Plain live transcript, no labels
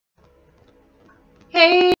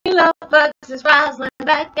bugs, it's Roslynn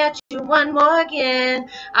back at you one more again.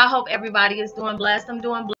 I hope everybody is doing blessed. I'm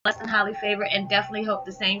doing blessed and highly favored, and definitely hope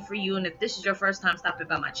the same for you. And if this is your first time stopping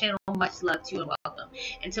by my channel, much love to you and welcome.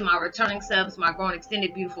 And to my returning subs, my growing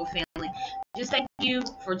extended beautiful family, just thank you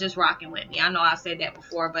for just rocking with me. I know I said that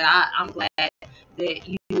before, but I'm glad that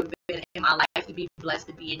you have been in my life to be blessed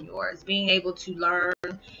to be in yours. Being able to learn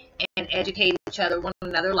and educate each other, one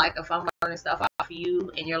another, like if I'm learning stuff off of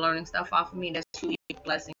you and you're learning stuff off of me, that's truly a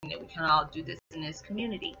blessing that we can all do this in this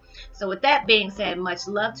community. So with that being said, much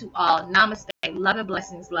love to all. Namaste, love and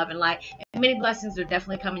blessings, love and light, and many blessings are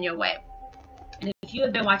definitely coming your way. And if you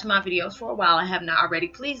have been watching my videos for a while and have not already,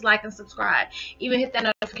 please like and subscribe. Even hit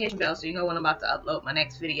that notification bell so you know when I'm about to upload my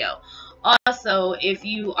next video. Also, if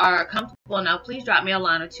you are comfortable enough, please drop me a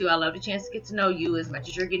line or two. I love the chance to get to know you as much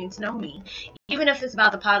as you're getting to know me. Even if it's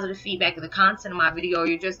about the positive feedback of the content of my video, or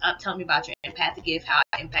you're just up telling me about your empathic gift, how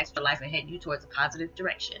it impacts your life and head you towards a positive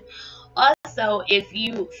direction. Also, if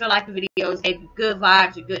you feel like the videos gave you good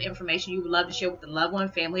vibes or good information you would love to share with a loved one,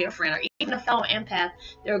 family, or friend, or even a fellow empath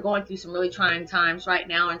that are going through some really trying times right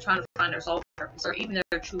now and trying to find their soul purpose or even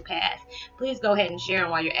their true path, please go ahead and share.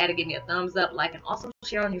 And while you're at it, give me a thumbs up, like, and also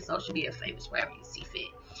share on your social media favorites wherever you see fit.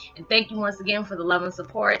 And thank you once again for the love and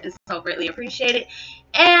support. It's so greatly appreciated.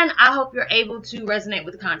 And I hope you're able to resonate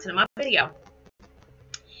with the content of my video.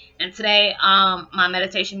 And today, my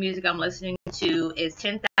meditation music I'm listening to is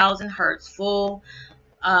 10,000 Hertz, full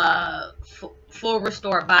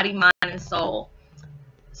restored body, mind, and soul.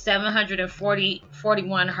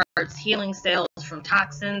 741 Hertz, healing cells from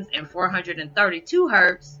toxins, and 432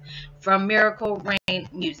 Hertz from Miracle Rain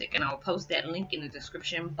Music. And I'll post that link in the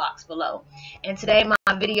description box below. And today my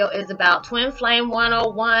video is about Twin Flame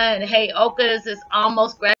 101. Heyokas, it's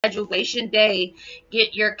almost graduation day.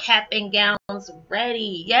 Get your cap and gowns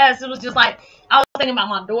ready. Yes, it was just like, I was thinking about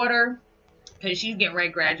my daughter because she's getting ready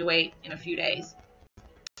to graduate in a few days.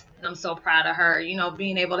 And I'm so proud of her, you know,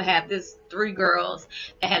 being able to have this 3 girls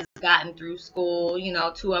that has gotten through school. You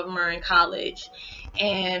know, 2 of them are in college,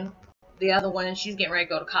 and the other one, she's getting ready to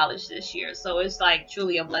go to college this year. So it's like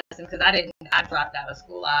truly a blessing, because I dropped out of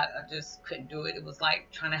school. I just couldn't do it. It was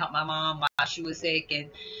like trying to help my mom while she was sick,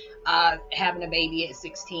 and having a baby at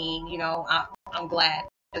 16. You know, I'm glad,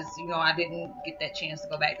 because, you know, I didn't get that chance to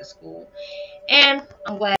go back to school. And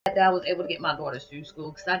I'm glad that I was able to get my daughters through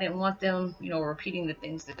school, because I didn't want them, you know, repeating the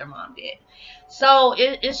things that their mom did. So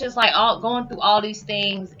it's just like going through all these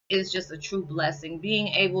things is just a true blessing. Being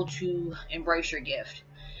able to embrace your gift.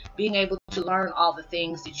 Being able to learn all the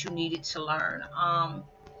things that you needed to learn.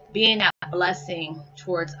 Being that blessing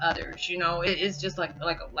towards others, you know, it's just like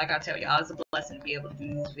I tell y'all, it's a blessing to be able to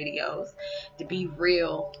do these videos, to be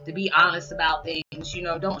real, to be honest about things, you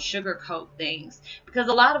know, don't sugarcoat things, because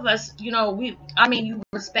a lot of us, you know, you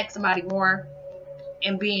respect somebody more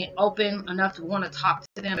and being open enough to want to talk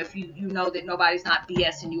to them if you know that nobody's not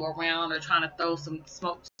BSing you around or trying to throw some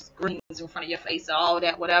smoke screens in front of your face or all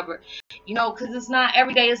that, whatever, you know, because it's not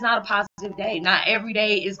every day is not a positive day. Not every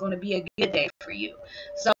day is going to be a good day for you.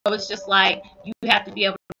 So it's just like you have to be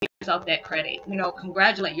able to give yourself that credit, you know,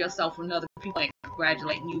 congratulate yourself when other people ain't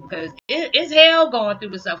congratulating you, because it's hell going through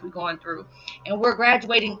the stuff we're going through, and we're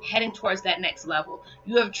graduating, heading towards that next level.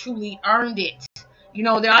 You have truly earned it. You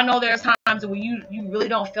know, I know there's times where you really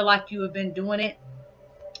don't feel like you have been doing it.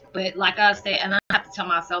 But like I said, and I have to tell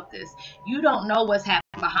myself this, you don't know what's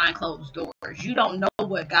happening behind closed doors. You don't know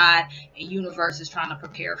what God and universe is trying to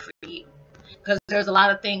prepare for you. Because there's a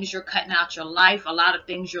lot of things you're cutting out your life, a lot of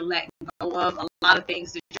things you're letting go of, a lot of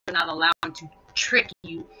things that you're not allowing to trick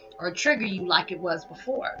you or trigger you like it was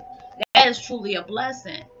before. That is truly a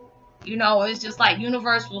blessing. You know, it's just like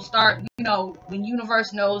universe will start, you know, when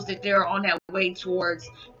universe knows that they're on that way towards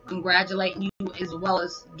congratulating you, as well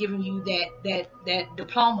as giving you that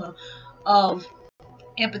diploma of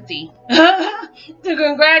empathy to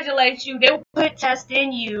congratulate you. They will put tests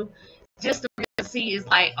in you just to see, is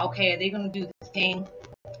like, okay, are they going to do the thing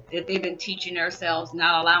that they've been teaching themselves,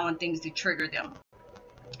 not allowing things to trigger them?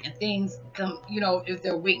 And things come, you know, if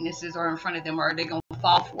their weaknesses are in front of them, are they going to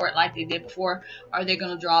fall for it like they did before? Or are they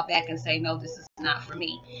going to draw back and say, no, this is not for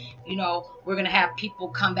me? You know, we're going to have people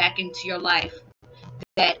come back into your life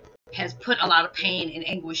that has put a lot of pain and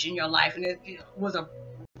anguish in your life, and it was a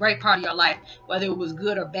great part of your life, whether it was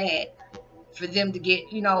good or bad, for them to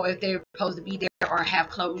get, you know, if they're supposed to be there or have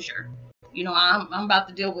closure. You know, I'm about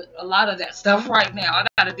to deal with a lot of that stuff right now. I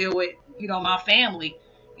got to deal with, you know, my family.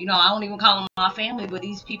 You know, I don't even call them my family, but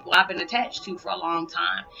these people I've been attached to for a long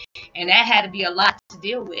time. And that had to be a lot to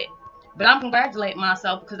deal with. But I'm congratulating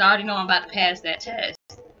myself, because I already know I'm about to pass that test.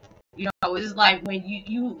 You know, it's like when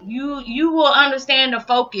you will understand the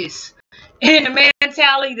focus and the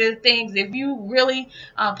mentality of things. If you really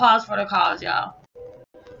pause for the cause, y'all.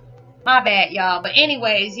 My bad, y'all. But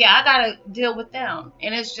anyways, yeah, I gotta deal with them.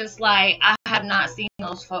 And it's just like I have not seen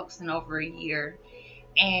those folks in over a year.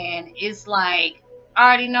 And it's like I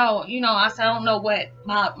already know, I said I don't know what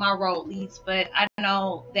my road leads, but I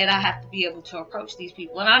know that I have to be able to approach these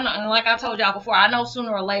people. And I know, and like I told y'all before, I know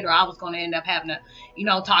sooner or later I was gonna end up having to,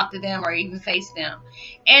 talk to them or even face them.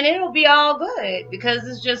 And it'll be all good because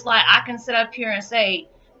it's just like I can sit up here and say,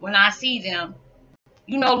 when I see them,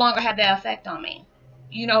 you no longer have that effect on me.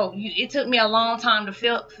 It took me a long time to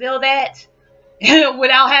feel that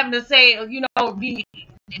without having to say, be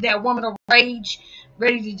that woman of rage,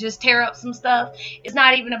 ready to just tear up some stuff. It's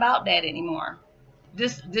not even about that anymore.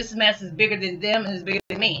 This mess is bigger than them and it's bigger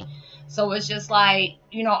than me. So it's just like,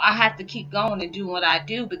 I have to keep going and do what I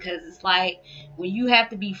do, because it's like when you have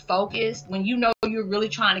to be focused, when you're really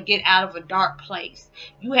trying to get out of a dark place,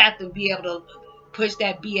 you have to be able to push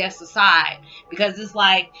that BS aside, because it's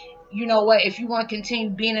like, you know what, if you want to continue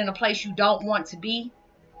being in a place you don't want to be,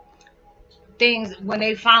 things, when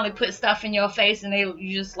they finally put stuff in your face and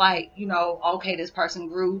you just like, okay, this person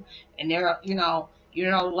grew and they're, you're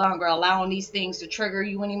no longer allowing these things to trigger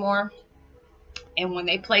you anymore. And when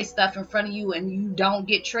they place stuff in front of you and you don't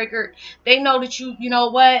get triggered, they know that you know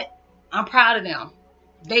what, I'm proud of them.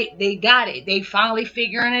 They got it. They finally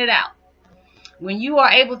figuring it out. When you are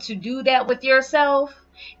able to do that with yourself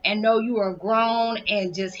and know you are grown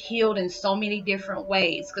and just healed in so many different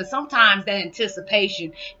ways, because sometimes that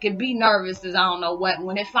anticipation can be nervous as I don't know what.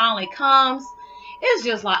 When it finally comes, it's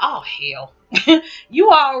just like, oh, hell.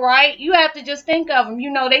 You all right. You have to just think of them.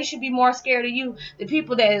 They should be more scared of you. The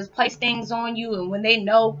people that has placed things on you, and when they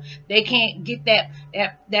know they can't get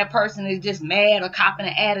that person is just mad or copping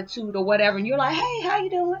an attitude or whatever, and you're like, hey, how you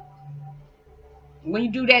doing? When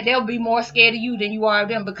you do that, they'll be more scared of you than you are of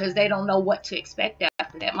them, because they don't know what to expect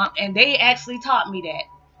after that. And they actually taught me that.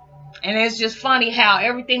 And it's just funny how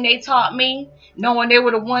everything they taught me, knowing they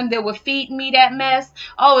were the one that would feed me that mess.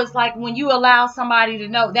 Oh, it's like when you allow somebody to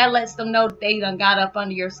know, that lets them know that they done got up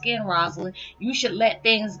under your skin, Roslynn. You should let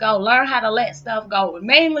things go. Learn how to let stuff go. And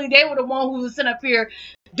mainly, they were the one who was sitting up here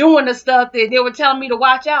doing the stuff that they were telling me to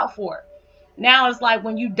watch out for. Now it's like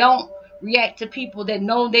when you don't react to people that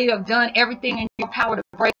know they have done everything in your power to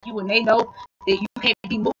break you, and they know that you can't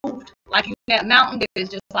be moved, like you that mountain, that is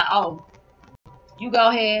just like, oh, you go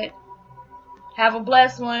ahead, have a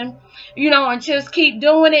blessed one, and just keep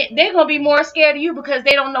doing it. They're gonna be more scared of you because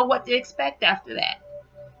they don't know what to expect after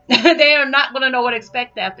that. They are not gonna know what to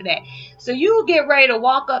expect after that. So you get ready to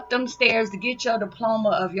walk up them stairs to get your diploma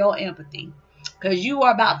of your empathy, because you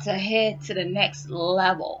are about to head to the next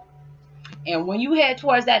level. And when you head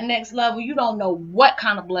towards that next level, you don't know what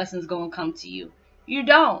kind of blessings going to come to you. You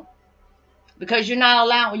don't. Because you're not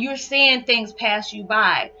allowing, you're seeing things pass you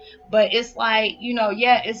by. But it's like,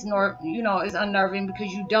 yeah, it's it's unnerving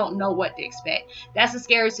because you don't know what to expect. That's a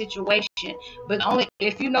scary situation. But only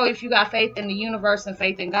if you got faith in the universe and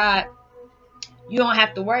faith in God, you don't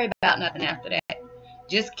have to worry about nothing after that.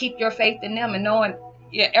 Just keep your faith in them and knowing,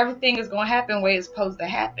 yeah, everything is going to happen the way it's supposed to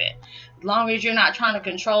happen. As long as you're not trying to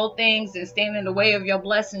control things and stand in the way of your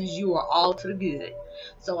blessings, you are all to the good.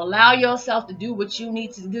 So allow yourself to do what you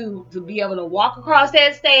need to do to be able to walk across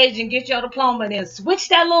that stage and get your diploma, and then switch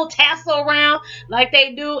that little tassel around like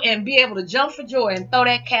they do and be able to jump for joy and throw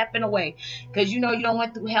that cap in away. Because you don't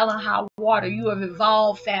went through hell and high water. You have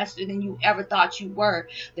evolved faster than you ever thought you were.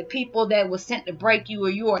 The people that were sent to break you, or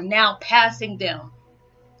you are now passing them.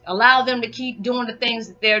 Allow them to keep doing the things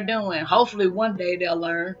that they're doing. Hopefully one day they'll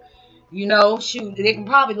learn. Shoot, they can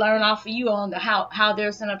probably learn off of you on how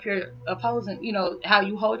they're sitting up here opposing, how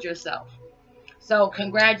you hold yourself. So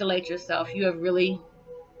congratulate yourself. You have really,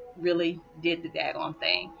 really did the daggone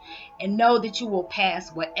thing. And know that you will pass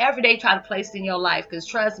whatever they try to place in your life, because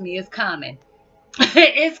trust me, it's coming.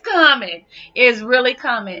 It's coming. It's really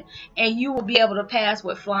coming. And you will be able to pass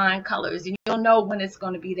with flying colors. And you'll know when it's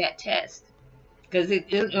going to be that test. Because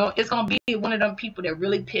it's going to be one of them people that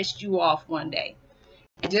really pissed you off one day.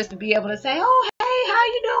 And just to be able to say, oh, hey, how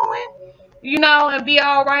you doing? And be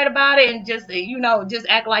all right about it, and just, just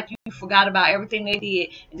act like you forgot about everything they did,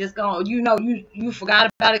 and just go, you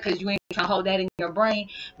forgot about it because you ain't trying to hold that in your brain,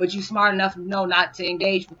 but you smart enough to know not to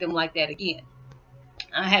engage with them like that again.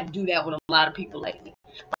 I had to do that with a lot of people lately.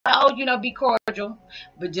 But, be cordial,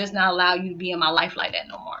 but just not allow you to be in my life like that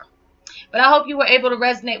no more. But I hope you were able to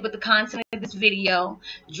resonate with the content of this video.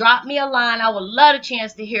 Drop me a line. I would love a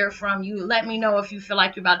chance to hear from you. Let me know if you feel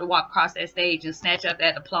like you're about to walk across that stage and snatch up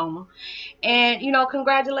that diploma. And, you know,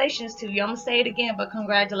 congratulations to you. I'm going to say it again, but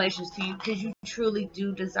congratulations to you, because you truly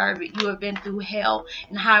do deserve it. You have been through hell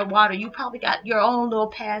and high water. You probably got your own little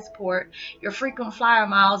passport, your frequent flyer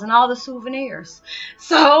miles, and all the souvenirs.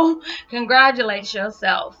 So congratulate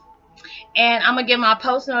yourself. And I'm going to give my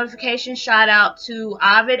post notification shout out to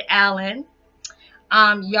Ovid Allen,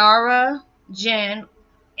 Yara Jen,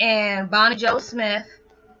 and Bonnie Joe Smith,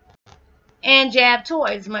 and Jab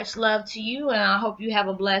Toys. Much love to you, and I hope you have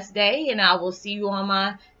a blessed day, and I will see you on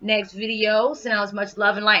my next video. Send out as much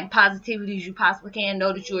love and light and positivity as you possibly can.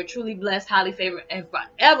 Know that you are truly blessed, highly favored, and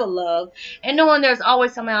forever loved, and knowing there's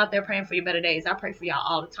always someone out there praying for your better days. I pray for y'all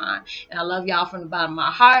all the time, and I love y'all from the bottom of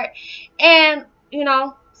my heart. And, you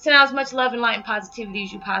know, send out as much love and light and positivity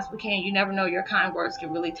as you possibly can. You never know, your kind words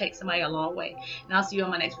can really take somebody a long way. And I'll see you on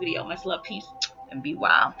my next video. Much love, peace, and be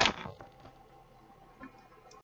wild.